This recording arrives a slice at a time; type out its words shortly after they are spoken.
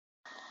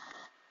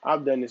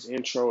I've done this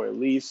intro at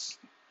least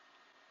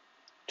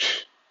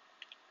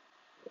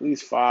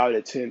 5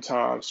 to 10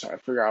 times trying to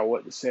figure out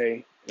what to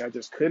say, and I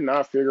just could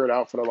not figure it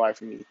out for the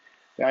life of me.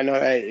 And I know,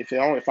 hey,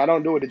 if I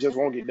don't do it, it just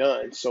won't get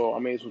done. So I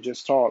may as well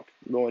just talk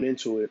going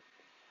into it.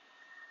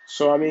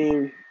 So I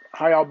mean,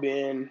 how y'all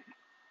been?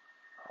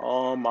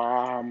 Um,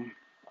 I'm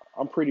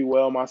I'm pretty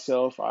well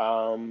myself.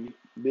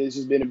 This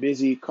has been a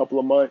busy couple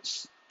of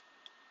months,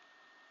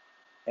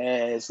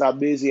 and it's not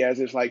busy as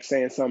it's like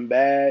saying something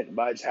bad,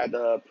 but I just had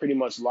to pretty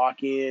much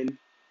lock in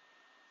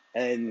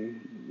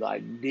and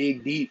like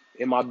dig deep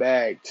in my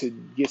bag to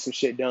get some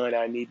shit done that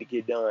I need to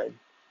get done.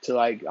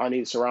 I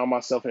need to surround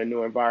myself in a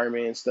new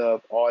environment and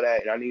stuff, all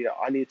that. And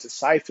I need to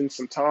siphon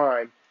some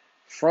time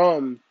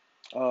from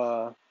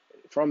uh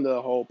from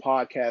the whole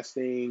podcast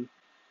thing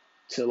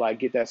to like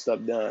get that stuff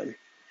done.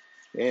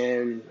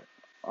 And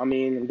I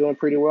mean, I'm doing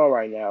pretty well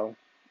right now.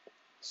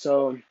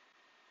 So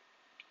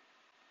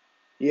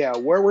yeah,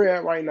 where we're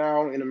at right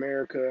now in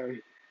America,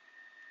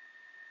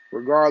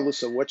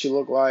 regardless of what you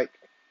look like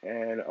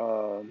and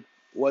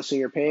what's in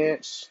your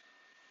pants,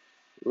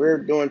 we're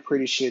doing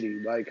pretty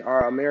shitty. Like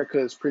our America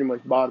is pretty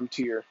much bottom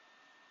tier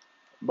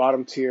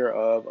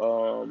of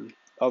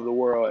the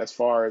world as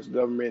far as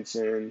governments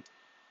and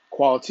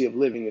quality of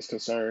living is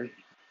concerned.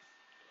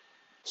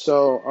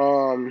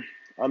 So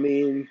I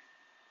mean,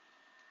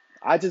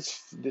 I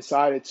just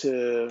decided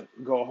to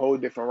go a whole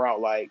different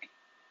route.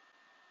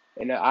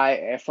 And I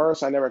at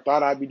first I never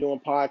thought I'd be doing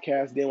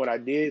podcasts. Then when I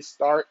did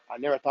start, I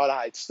never thought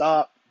I'd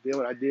stop. Then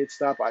when I did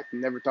stop, I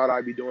never thought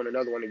I'd be doing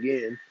another one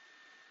again.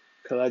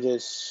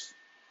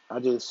 Cause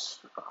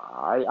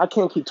I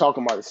can't keep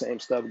talking about the same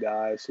stuff,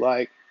 guys.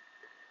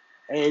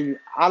 And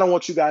I don't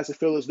want you guys to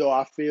feel as though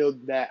I feel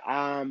that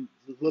I'm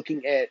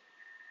looking at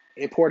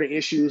important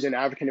issues in the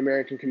African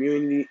American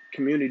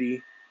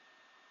community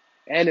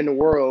and in the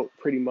world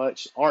pretty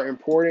much aren't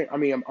important. I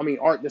mean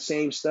aren't the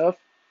same stuff,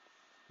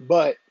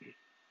 but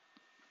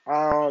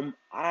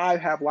I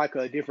have like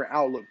a different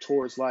outlook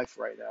towards life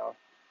right now.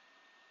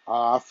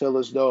 I feel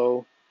as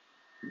though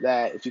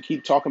that if you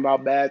keep talking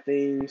about bad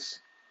things,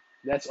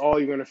 that's all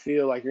you're gonna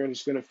feel. Like you're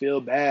just gonna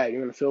feel bad.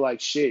 You're gonna feel like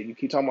shit. You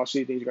keep talking about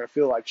shitty things, you're gonna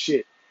feel like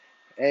shit.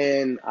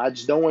 And I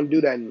just don't want to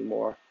do that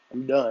anymore.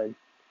 I'm done.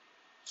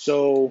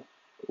 So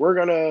we're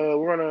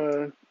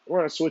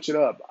gonna switch it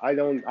up. I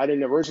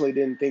didn't originally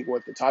didn't think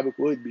what the topic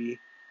would be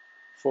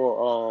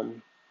for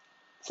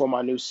for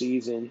my new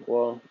season.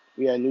 Well,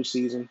 yeah, new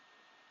season.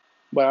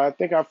 But I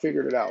think I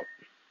figured it out.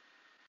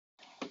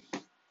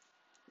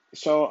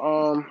 So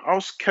I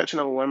was catching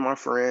up with one of my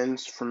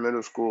friends from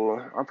middle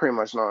school. I pretty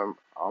much know him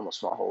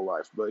almost my whole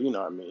life, but you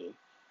know what I mean.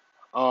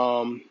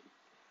 Um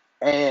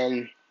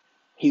and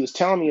he was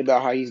telling me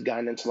about how he's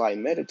gotten into like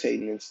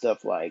meditating and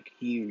stuff. Like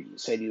he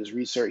said he's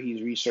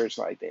researched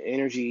like the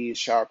energies,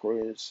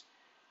 chakras,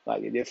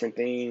 like the different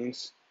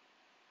things.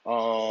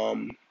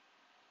 Um,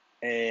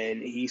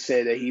 and he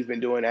said that he's been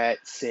doing that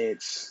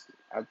since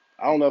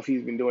I don't know if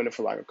he's been doing it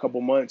for like a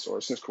couple months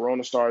or since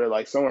Corona started,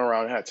 like somewhere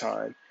around that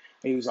time.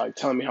 And he was like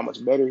telling me how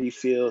much better he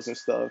feels and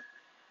stuff.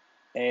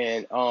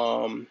 And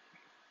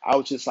I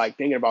was just like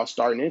thinking about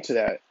starting into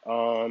that.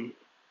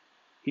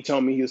 He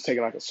told me he was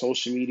taking like a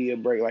social media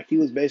break. Like he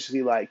was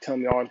basically like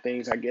telling me all the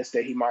things I guess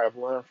that he might have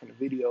learned from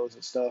the videos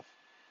and stuff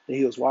that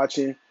he was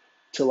watching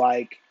to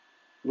like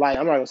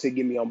I'm not gonna say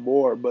get me on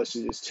board, but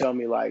to just tell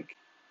me like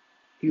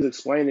he was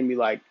explaining to me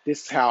like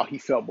this is how he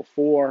felt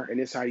before and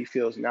this is how he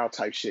feels now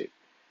type shit.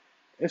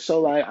 And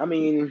so like I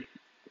mean,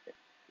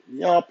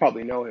 y'all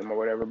probably know him or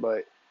whatever,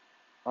 but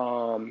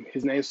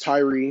his name's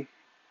Tyree,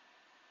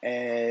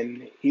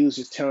 and he was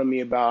just telling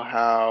me about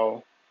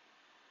how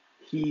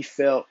he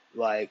felt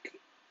like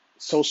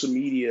social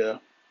media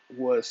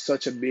was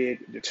such a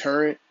big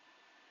deterrent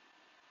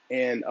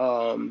and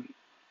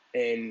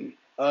and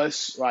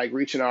us like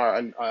reaching our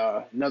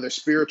another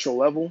spiritual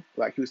level.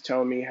 Like he was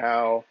telling me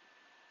how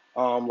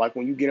like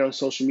when you get on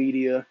social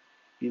media,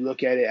 you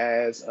look at it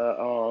as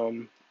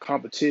a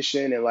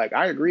competition, and like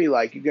I agree.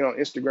 Like you get on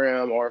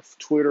Instagram or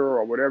Twitter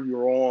or whatever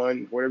you're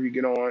on, whatever you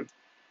get on,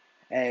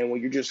 and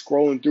when you're just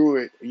scrolling through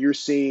it, you're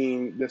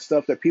seeing the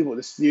stuff that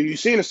you're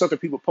seeing the stuff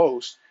that people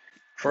post.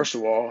 First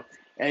of all,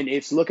 and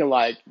it's looking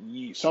like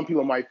some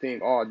people might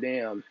think, "Oh,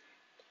 damn,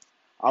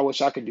 I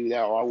wish I could do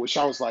that," or "I wish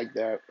I was like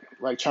that."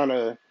 Like trying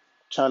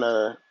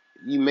to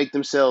you make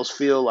themselves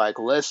feel like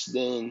less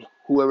than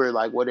whoever,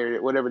 like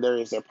whatever there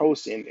is they're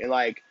posting, and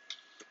like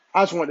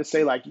I just wanted to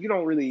say, like, you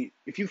don't really,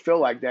 if you feel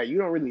like that, you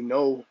don't really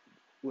know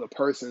a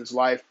person's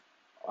life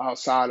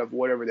outside of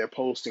whatever they're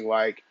posting.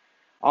 Like,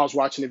 I was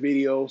watching the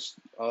videos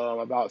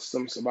about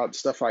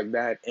stuff like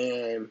that,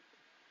 and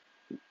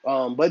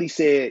Buddy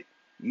said,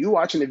 "You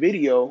watching the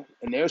video,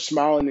 and they're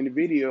smiling in the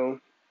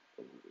video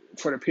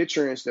for the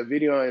picture and the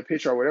video and the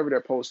picture or whatever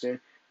they're posting.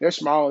 They're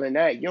smiling in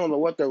that. You don't know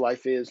what their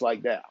life is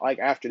like that. Like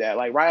after that,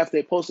 like right after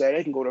they post that,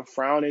 they can go to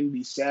frowning,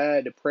 be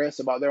sad, depressed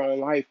about their own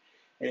life,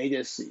 and they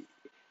just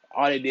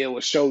all they did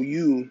was show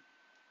you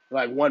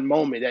like one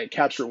moment that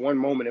captured one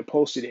moment and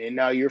posted it, and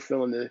now you're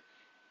feeling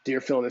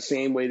the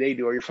same way they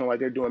do, or you're feeling like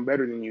they're doing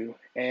better than you.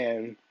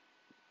 And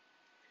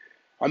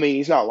I mean,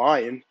 he's not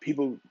lying.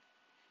 People,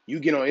 you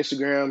get on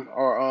Instagram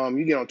or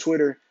you get on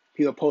Twitter,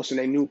 people posting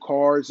their new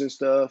cars and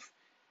stuff,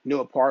 new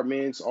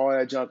apartments, all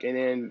that junk. And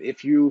then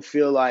if you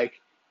feel like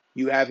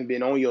you haven't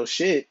been on your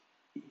shit,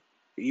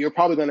 you're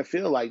probably gonna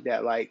feel like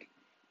that. Like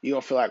you're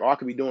gonna feel like, oh, I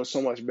could be doing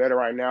so much better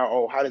right now.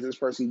 Oh, how does this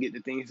person get the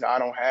things that I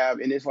don't have?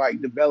 And it's like you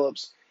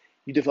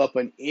develop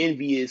an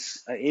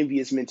envious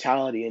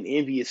mentality, an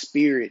envious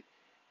spirit,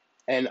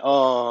 and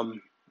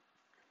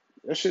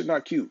that shit's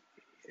not cute.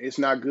 It's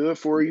not good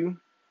for you.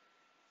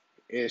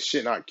 It's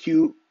shit not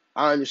cute.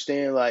 I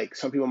understand like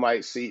some people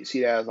might see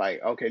that as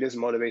like, okay, this is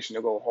motivation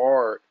to go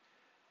hard.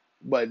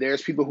 But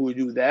there's people who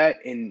do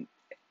that and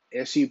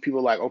see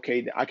people like,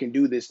 okay, I can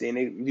do this. Then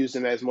they use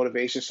them as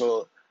motivation.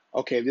 So,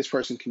 okay, if this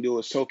person can do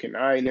it, so can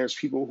I. And there's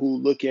people who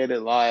look at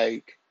it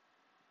like,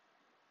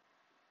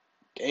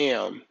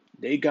 damn,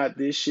 they got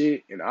this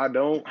shit and I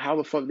don't. How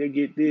the fuck they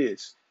get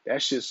this?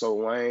 That shit's so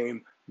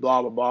lame.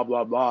 Blah blah blah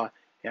blah blah.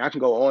 And I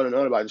can go on and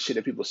on about the shit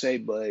that people say,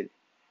 but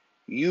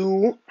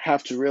you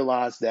have to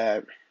realize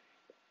that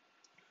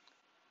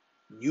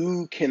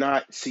you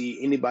cannot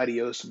see anybody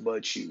else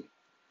but you.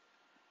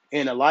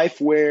 In a life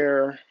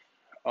where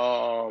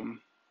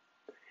um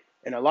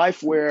in a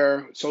life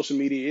where social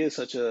media is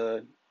such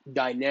a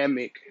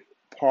dynamic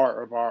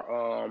part of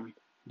our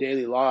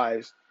daily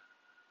lives,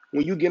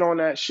 when you get on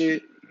that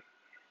shit,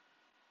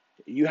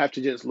 you have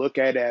to just look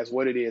at it as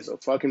what it is, a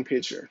fucking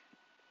picture.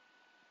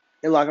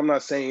 And like I'm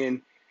not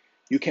saying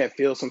you can't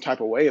feel some type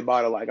of way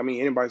about it. Like I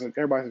mean everybody's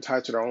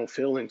entitled to their own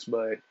feelings,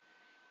 but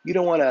you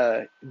don't want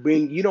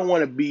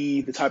to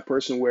be the type of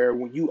person where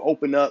when you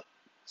open up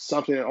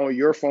something on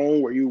your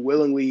phone where you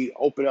willingly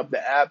open up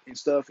the app and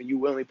stuff and you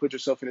willingly put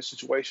yourself in a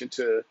situation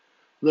to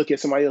look at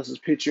somebody else's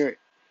picture,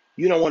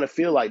 you don't want to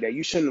feel like that.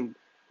 You shouldn't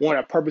want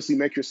to purposely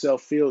make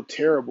yourself feel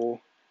terrible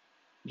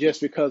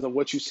just because of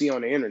what you see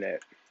on the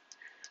internet.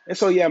 And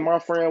so yeah, my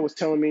friend was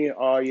telling me,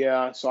 oh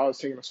yeah, so I was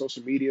taking a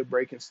social media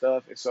break and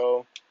stuff, and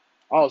so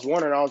I was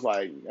wondering, I was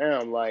like,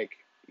 damn, like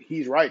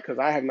he's right because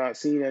I have not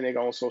seen that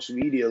nigga on social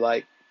media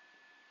like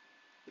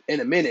in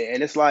a minute,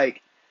 and it's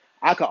like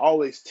I could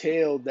always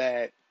tell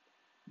that.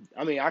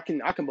 I mean, I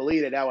can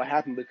believe that that would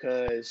happen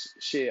because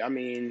shit. I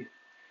mean,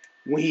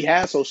 when he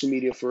had social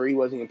media for, he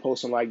wasn't even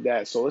posting like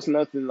that, so it's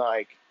nothing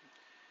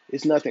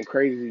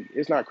crazy.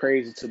 It's not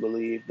crazy to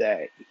believe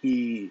that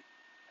he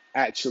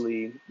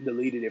actually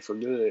deleted it for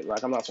good.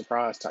 Like I'm not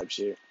surprised type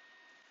shit.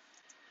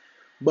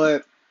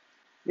 But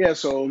yeah,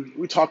 so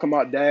we talking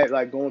about that,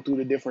 like going through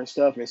the different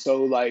stuff, and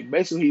so like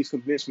basically he's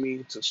convinced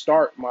me to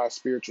start my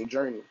spiritual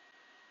journey,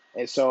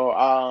 and so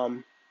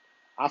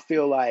I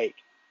feel like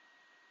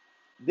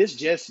this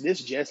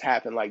just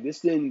happened. Like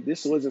this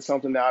wasn't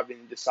something that I've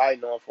been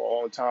deciding on for a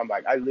long time.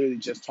 Like I literally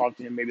just talked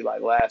to him maybe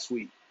like last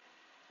week.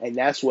 And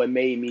that's what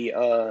made me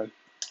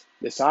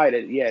decide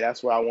that yeah,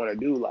 that's what I want to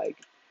do. Like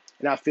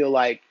and I feel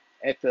like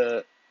at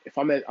the if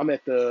I'm at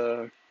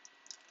the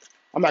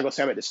I'm not gonna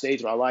say I'm at the stage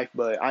of my life,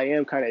 but I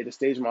am kinda at the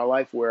stage of my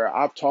life where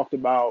I've talking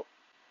about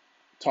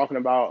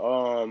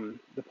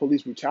the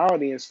police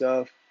brutality and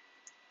stuff,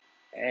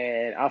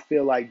 and I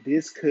feel like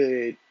this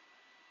could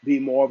be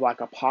more of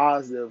like a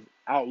positive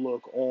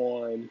outlook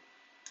on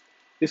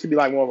this could be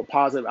like more of a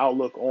positive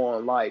outlook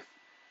on life.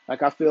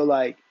 Like I feel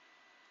like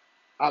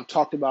I've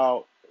talked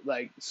about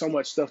like so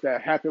much stuff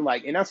that happened.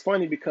 Like, and that's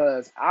funny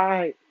because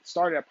I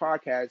started a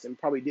podcast and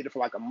probably did it for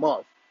like a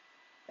month.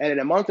 And in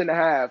a month and a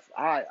half,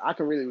 I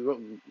can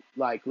really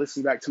like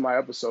listen back to my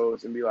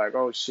episodes and be like,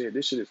 oh shit,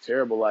 this shit is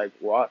terrible. Like,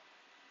 what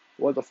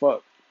the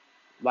fuck?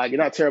 Like, it's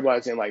not terrible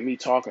as in like me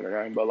talking or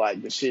anything, but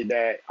like the shit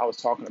that I was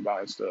talking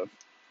about and stuff.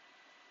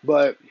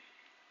 But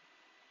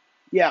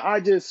yeah, I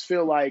just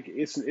feel like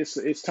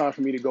it's time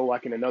for me to go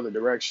like in another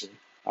direction.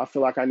 I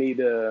feel like I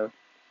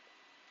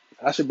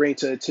should bring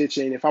to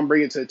attention if I'm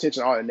bringing to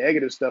attention all the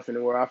negative stuff in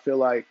the world. I feel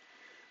like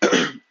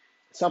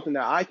something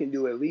that I can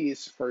do at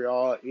least for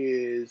y'all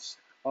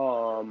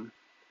um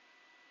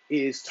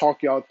is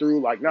talk y'all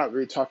through like not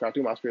really talk y'all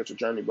through my spiritual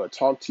journey, but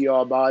talk to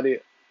y'all about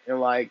it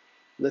and like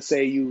let's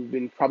say you've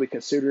been probably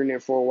considering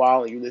it for a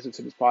while and you listen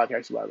to this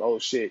podcast, you're like, oh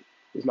shit,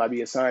 this might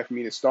be a sign for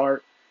me to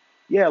start.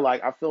 Yeah,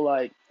 like I feel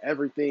like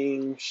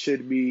everything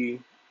should be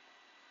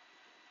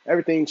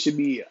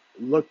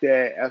looked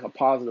at as a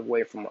positive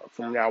way from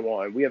now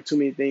on. We have too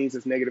many things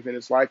that's negative in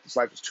this life. This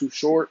life is too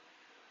short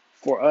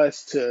for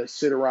us to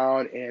sit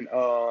around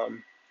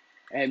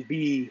and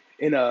be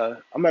in a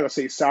I'm not gonna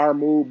say sour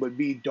mood, but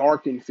be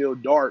dark and feel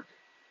dark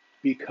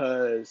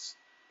because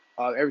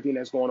of everything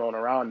that's going on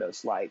around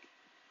us. Like,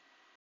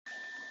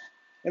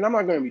 and I'm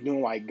not gonna be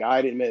doing like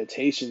guided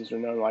meditations or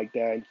nothing like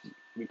that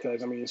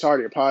because I mean it's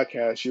already a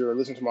podcast. You're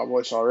listening to my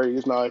voice already.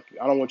 It's not like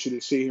I don't want you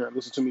to sit here and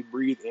listen to me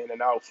breathe in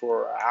and out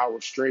for an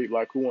hour straight.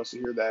 Like who wants to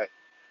hear that?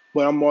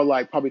 But I'm more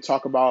like probably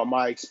talk about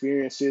my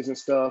experiences and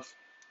stuff.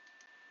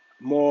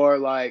 More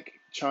like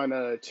trying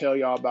to tell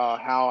y'all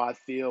about how I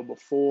feel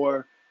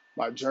before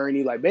my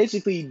journey. Like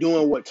basically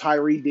doing what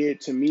Tyree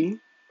did to me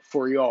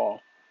for y'all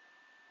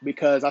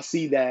because I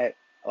see that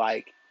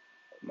like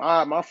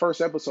my first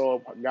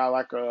episode got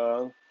like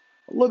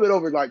a little bit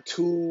over like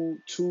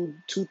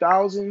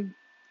 2,000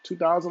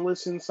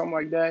 listens, something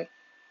like that.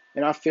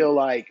 And I feel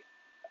like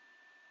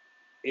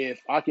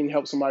if I can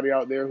help somebody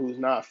out there who's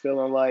not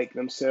feeling like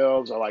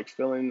themselves or like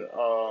feeling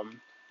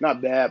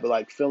not bad, but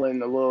like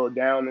feeling a little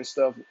down and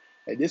stuff,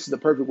 like this is the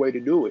perfect way to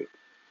do it.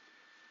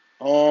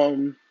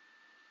 Um,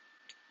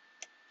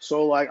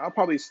 so like I'll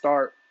probably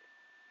start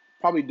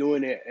probably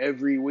doing it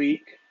every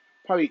week,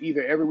 probably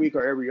either every week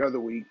or every other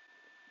week.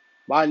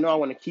 But I know I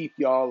want to keep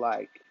y'all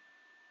like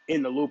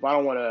in the loop. I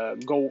don't want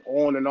to go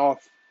on and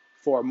off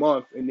for a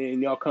month and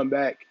then y'all come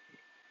back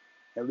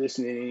and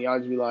listen and y'all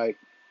just be like,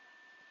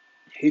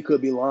 he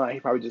could be lying. He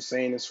probably just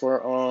saying this for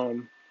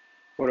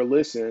the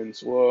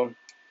listens. Well,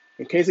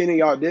 in case any of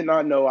y'all did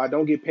not know, I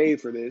don't get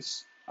paid for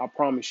this. I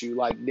promise you.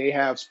 Like they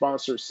have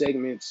sponsored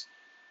segments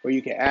where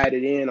you can add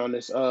it in on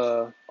this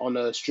on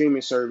the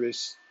streaming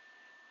service,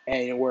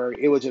 and where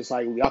it was just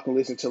like y'all can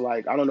listen to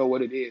like I don't know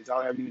what it is.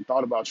 I haven't even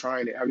thought about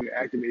trying it. I haven't even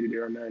activated it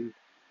or nothing.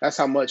 That's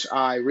how much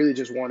I really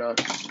just want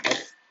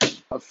to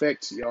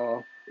affect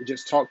y'all.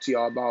 Just talk to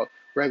y'all about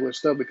regular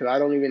stuff because I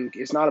don't even.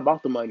 It's not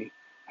about the money.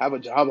 I have a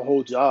job, a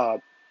whole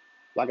job.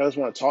 Like I just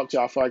want to talk to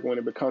y'all. I feel like when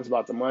it becomes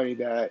about the money,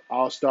 that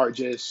I'll start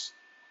just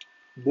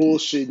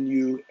bullshitting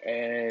you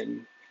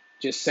and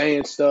just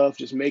saying stuff,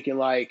 just making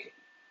like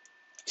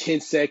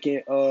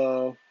 10-second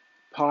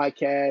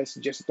podcasts,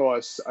 just throw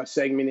a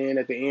segment in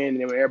at the end,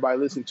 and then when everybody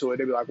listen to it,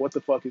 they'll be like, "What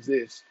the fuck is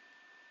this?"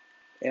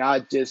 And I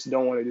just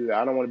don't want to do that.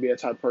 I don't want to be that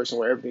type of person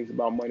where everything's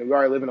about money. We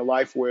already live in a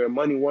life where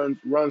money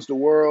runs the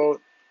world,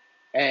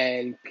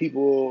 and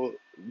people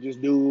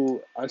just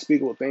do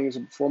unspeakable things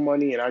for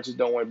money, and I just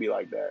don't want to be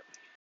like that.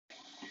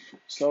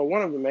 So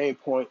one of the main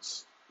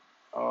points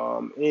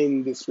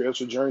in this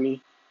spiritual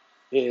journey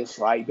is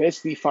like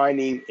basically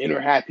finding inner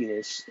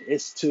happiness.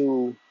 It's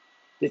to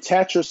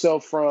detach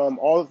yourself from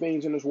all the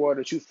things in this world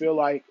that you feel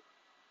like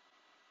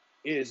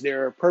is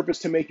their purpose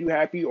to make you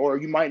happy, or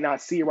you might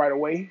not see it right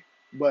away,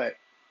 but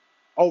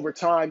over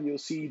time you'll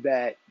see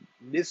that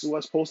this is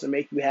what's supposed to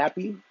make you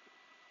happy,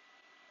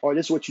 or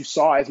this is what you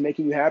saw as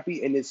making you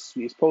happy, and it's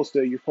supposed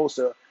to you're supposed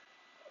to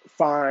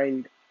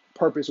find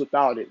purpose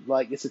without it.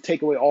 Like it's to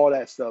take away all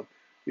that stuff.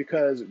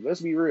 Because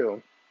let's be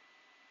real,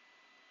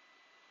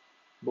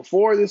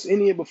 before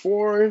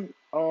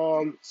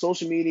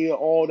social media,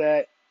 all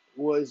that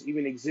was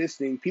even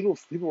existing, people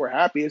were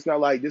happy. It's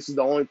not like this is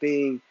the only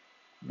thing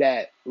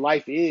that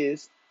life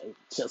is.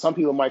 So some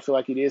people might feel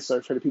like it is. So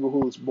for the people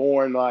who's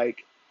born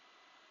like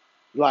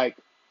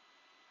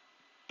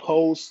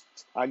post,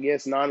 I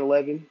guess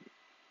 9/11,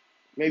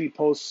 maybe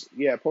post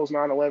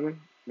 9/11.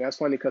 That's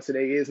funny because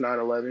today is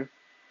 9/11.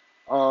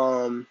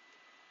 Um,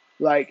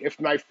 like if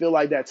might feel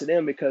like that to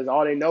them because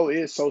all they know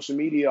is social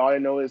media, all they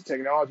know is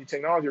technology.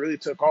 Technology really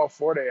took off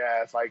for their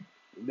ass. Like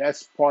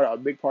that's a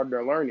big part of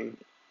their learning.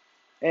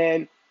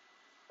 And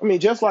I mean,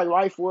 just like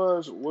life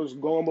was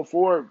going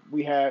before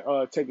we had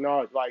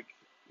technology, like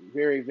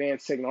very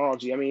advanced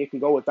technology. I mean, it can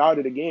go without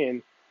it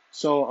again.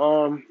 So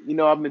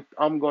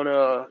I'm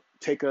gonna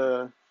take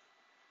a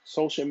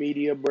social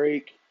media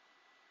break.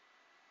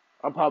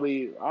 I'll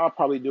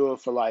probably do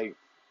it for like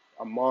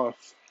a month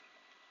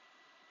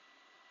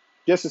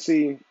just to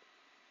see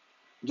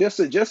just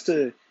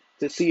to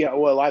see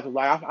what life is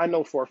like. I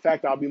know for a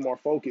fact I'll be more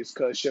focused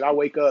because shit, I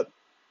wake up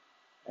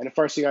and the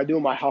first thing I do,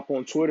 I might hop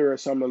on Twitter or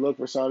something to look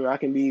for something. I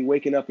can be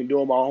waking up and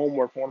doing my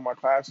homework for one of my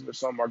classes or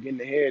something, or getting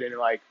ahead. And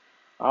like,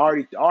 I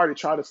already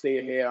try to stay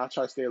ahead. I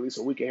try to stay at least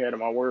a week ahead of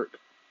my work.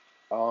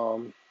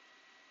 Um,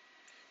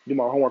 do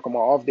my homework on my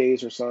off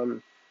days or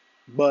something.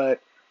 But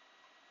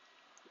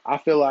I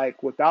feel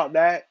like without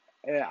that,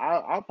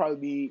 I'll probably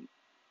be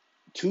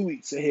 2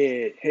 weeks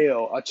ahead,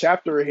 hell, a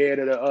chapter ahead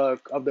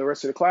of the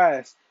rest of the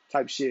class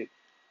type shit.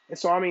 And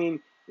so I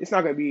mean, it's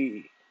not gonna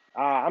be.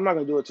 I'm not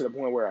gonna do it to the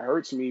point where it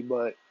hurts me,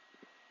 but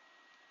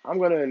I'm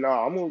gonna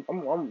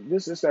no.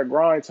 This is that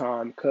grind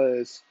time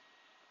because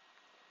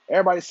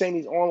everybody's saying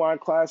these online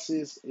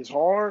classes is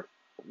hard.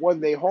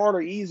 Whether they hard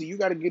or easy, you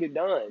got to get it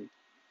done.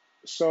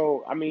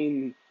 So I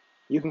mean,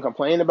 you can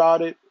complain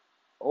about it,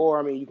 or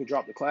I mean, you can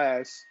drop the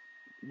class,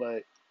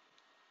 but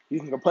you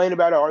can complain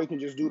about it, or you can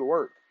just do the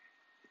work.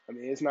 I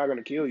mean, it's not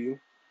gonna kill you.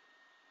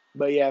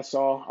 But yeah,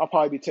 so I'll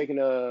probably be taking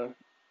a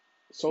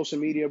social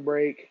media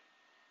break,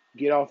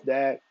 get off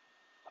that.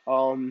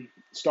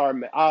 Start.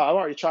 I've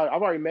already tried.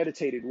 I've already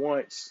meditated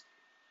once.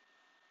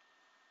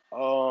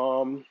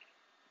 Um,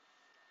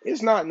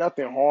 it's not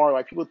nothing hard.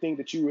 Like people think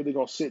that you really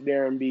gonna sit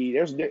there and be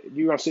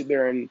you're gonna sit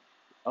there and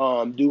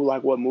do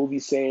like what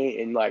movies saying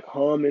and like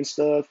hum and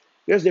stuff.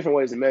 There's different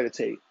ways to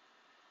meditate.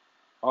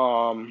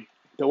 Um,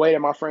 the way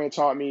that my friend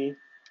taught me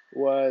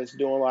was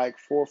doing like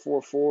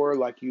 4-4-4.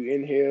 Like you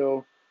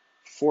inhale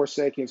 4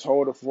 seconds,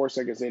 hold it for 4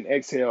 seconds, and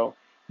exhale.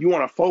 You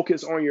want to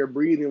focus on your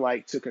breathing,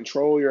 like to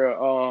control your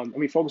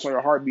focus on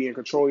your heartbeat and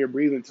control your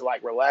breathing to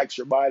like relax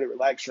your body,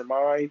 relax your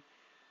mind.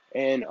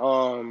 And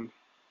the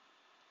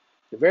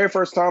very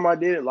first time I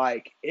did it,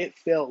 like it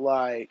felt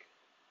like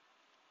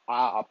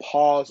a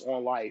pause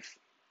on life.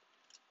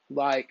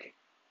 Like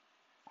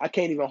I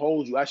can't even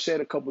hold you. I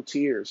shed a couple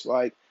tears.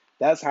 Like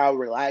That's how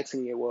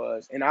relaxing it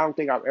was. And I don't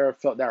think I've ever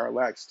felt that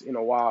relaxed in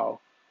a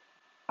while.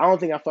 I don't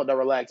think I felt that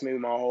relaxed maybe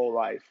my whole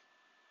life.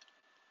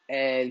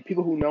 And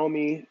people who know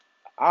me,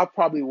 I've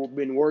probably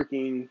been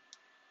working,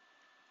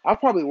 I've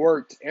probably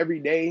worked every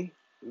day,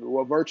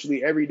 well,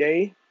 virtually every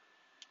day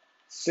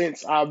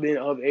since I've been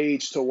of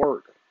age to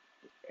work.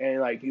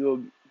 And like,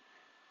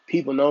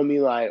 people know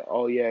me like,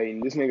 oh yeah,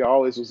 and this nigga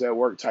always was at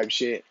work type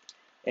shit.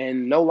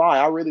 And no lie,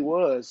 I really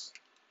was.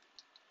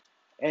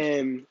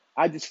 And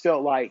I just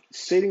felt like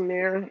sitting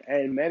there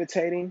and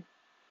meditating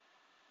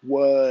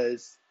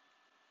was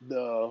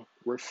the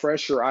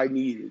refresher I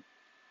needed.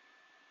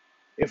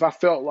 If I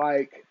felt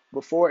like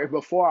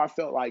before I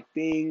felt like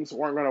things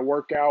weren't gonna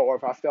work out, or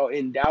if I felt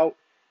in doubt,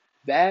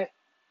 that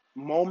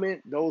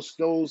moment, those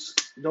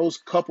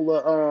couple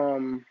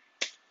of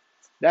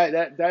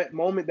that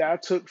moment that I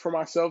took for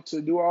myself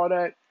to do all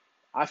that,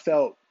 I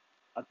felt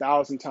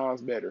 1,000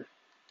 times better.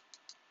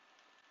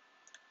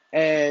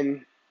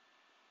 And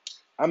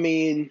I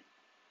mean,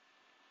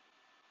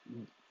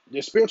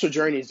 the spiritual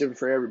journey is different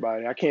for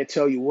everybody. I can't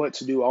tell you what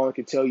to do. I only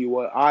can tell you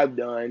what I've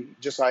done.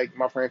 Just like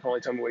my friend can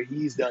only tell me what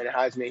he's done and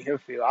how it's made him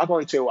feel. I can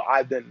only tell you what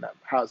I've done and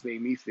how it's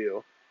made me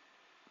feel.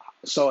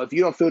 So if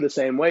you don't feel the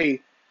same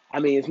way, I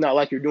mean, it's not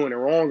like you're doing it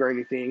wrong or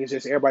anything. It's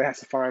just everybody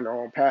has to find their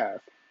own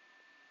path.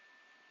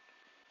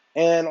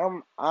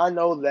 And I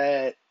know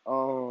that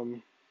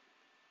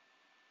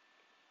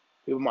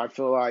people might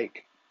feel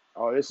like,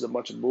 oh, this is a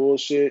bunch of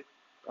bullshit.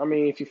 I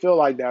mean, if you feel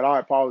like that, I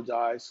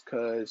apologize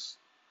because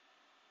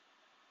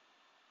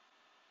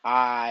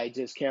I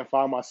just can't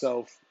find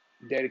myself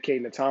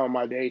dedicating the time of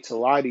my day to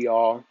lie to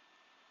y'all,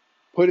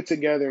 put it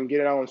together and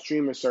get it out on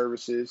streaming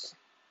services,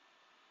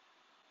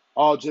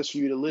 all just for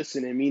you to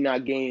listen and me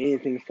not gain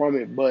anything from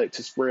it but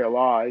to spread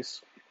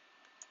lies.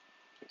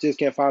 Just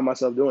can't find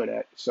myself doing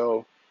that.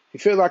 So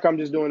if you feel like I'm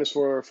just doing this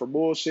for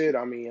bullshit,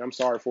 I mean, I'm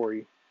sorry for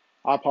you.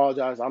 I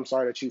apologize. I'm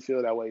sorry that you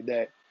feel that way.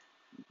 That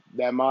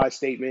my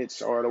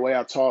statements or the way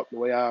I talk, the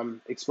way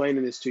I'm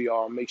explaining this to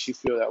y'all makes you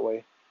feel that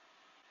way.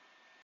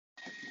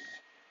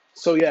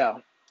 So yeah,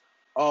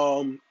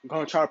 I'm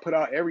gonna try to put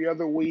out every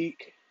other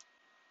week.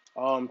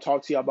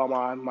 Talk to you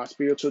about my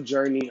spiritual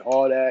journey,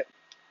 all that.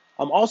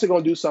 I'm also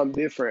gonna do something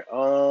different.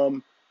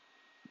 I'm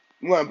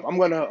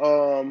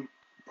gonna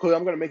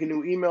make a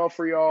new email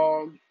for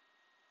y'all.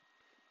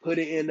 Put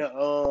it in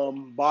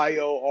the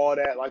bio, all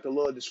that, like a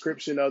little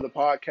description of the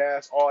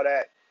podcast, all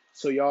that,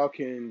 so y'all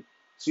can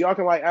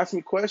like ask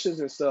me questions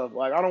and stuff.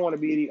 Like I want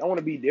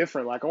to be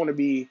different. Like I want to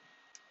be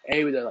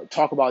able to like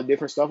talk about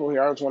different stuff over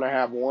here. I just want to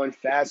have one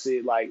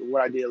facet, like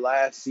what I did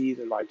last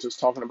season, like just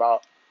talking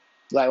about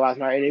like last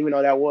night. And even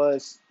though that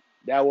was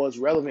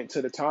relevant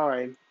to the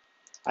time,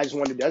 I just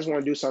want to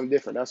do something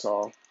different. That's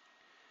all.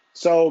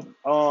 So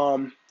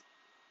my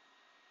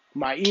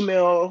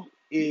email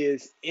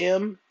is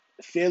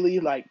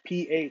Philly, like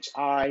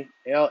PHILLI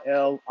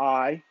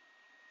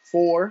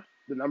 4,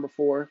 the number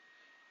 4,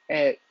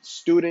 at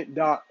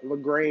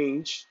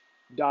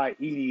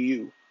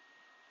student.lagrange.edu.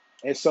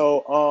 And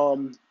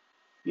so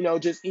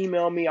just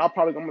email me. I'm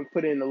gonna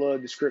put it in a little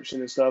description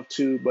and stuff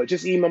too. But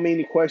just email me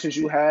any questions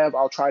you have.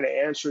 I'll try to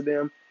answer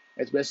them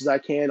as best as I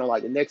can on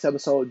like the next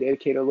episode.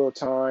 Dedicate a little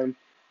time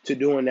to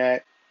doing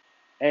that.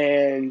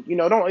 And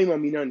don't email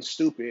me nothing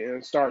stupid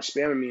and start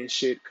spamming me and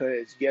shit.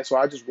 Cause guess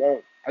what? I just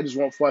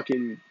won't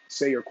fucking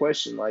say your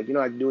question. Like you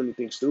don't have to do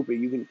anything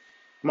stupid. I'm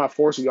not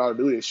forcing y'all to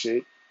do this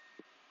shit.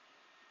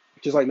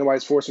 Just like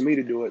nobody's forcing me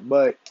to do it.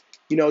 But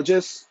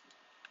just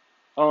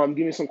give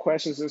me some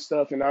questions and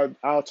stuff, and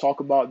I'll talk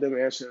about them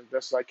and answer as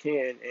best as I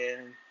can.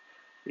 And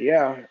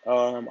yeah,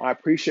 I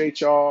appreciate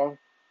y'all.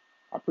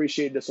 I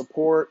appreciate the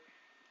support.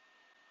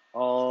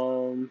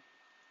 Um,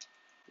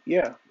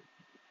 yeah,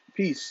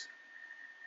 peace.